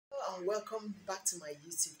and welcome back to my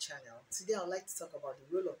YouTube channel. Today I'd like to talk about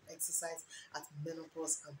the role of exercise at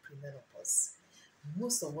menopause and premenopause.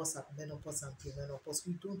 Most of us at menopause and premenopause,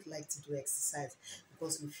 we don't like to do exercise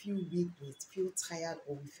because we feel weak, we feel tired,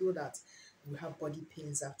 or we feel that we have body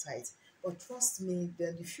pains after it. But trust me,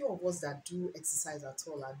 the few of us that do exercise at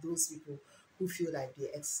all are those people who feel like they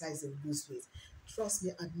exercise and lose weight. Trust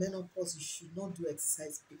me, at menopause, you should not do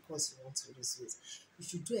exercise because you want to lose weight. You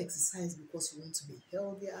should do exercise because you want to be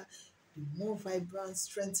healthier, be more vibrant,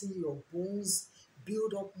 strengthen your bones,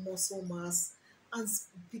 build up muscle mass, and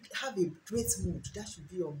have a great mood. That should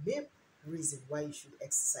be your main reason why you should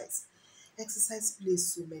exercise. Exercise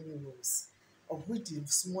plays so many roles, of which the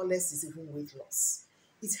smallest is even weight loss.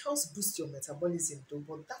 It helps boost your metabolism though,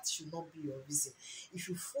 but that should not be your reason. If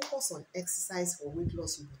you focus on exercise for weight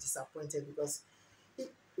loss, you'll be disappointed because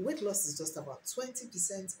weight loss is just about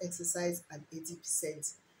 20% exercise and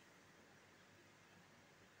 80%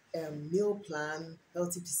 meal plan,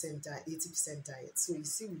 healthy percent diet, 80% diet. So you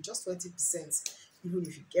see, with just 20%, even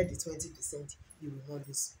if you get the 20%, you will not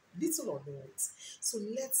lose little or no weight. So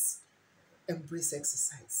let's embrace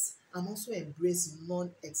exercise and also embrace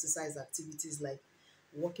non-exercise activities like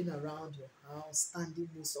walking around your house, standing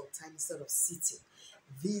most of the time instead of sitting.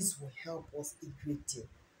 These will help us a great deal.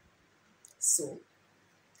 So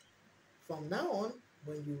from now on,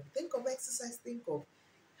 when you think of exercise, think of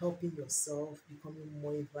helping yourself, becoming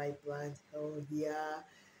more vibrant, healthier,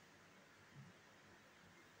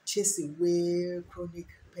 chase away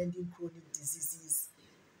pending chronic diseases,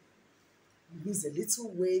 lose a little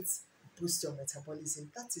weight, boost your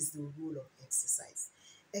metabolism. That is the role of exercise.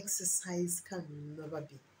 Exercise can never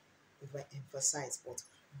be overemphasized, but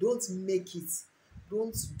don't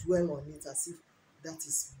dwell on it as if that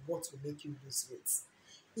is what will make you lose weight.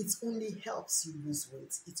 It only helps you lose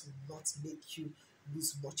weight. It will not make you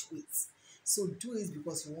lose much weight. So do it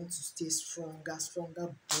because you want to stay stronger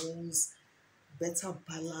bones, better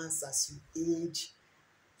balance as you age,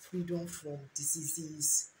 freedom from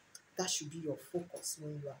diseases. That should be your focus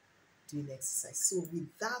when you are doing exercise. So with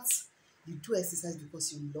that, you do exercise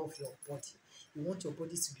because you love your body. You want your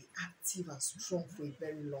body to be active and strong for a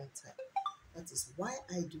very long time. That is why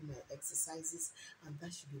I do my exercises, and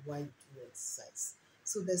that should be why you do exercise.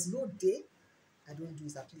 So there's no day I don't do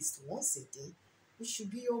it at least once a day. It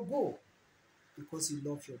should be your goal because you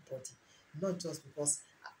love your body, not just because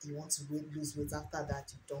you want to lose weight after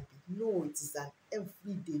that you dump it. No, it is an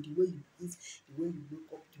everyday, the way you eat, the way you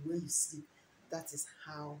wake up, the way you sleep. That is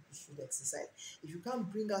how you should exercise. If you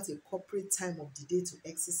can't bring out a corporate time of the day to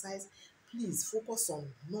exercise, please focus on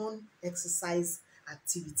non-exercise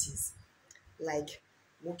activities like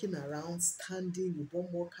walking around, standing. You burn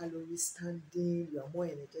more calories standing, you are more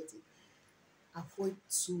energetic. Avoid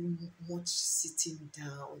too much sitting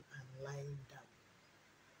down and lying down.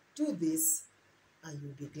 Do this and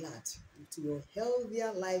you'll be glad to your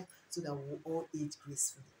healthier life so that we'll all age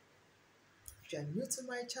gracefully. If you are new to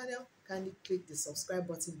my channel, kindly click the subscribe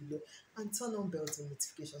button below and turn on bell to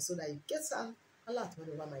notification so that you get an alert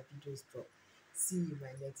whenever my videos drop. See you in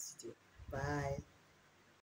my next video. Bye.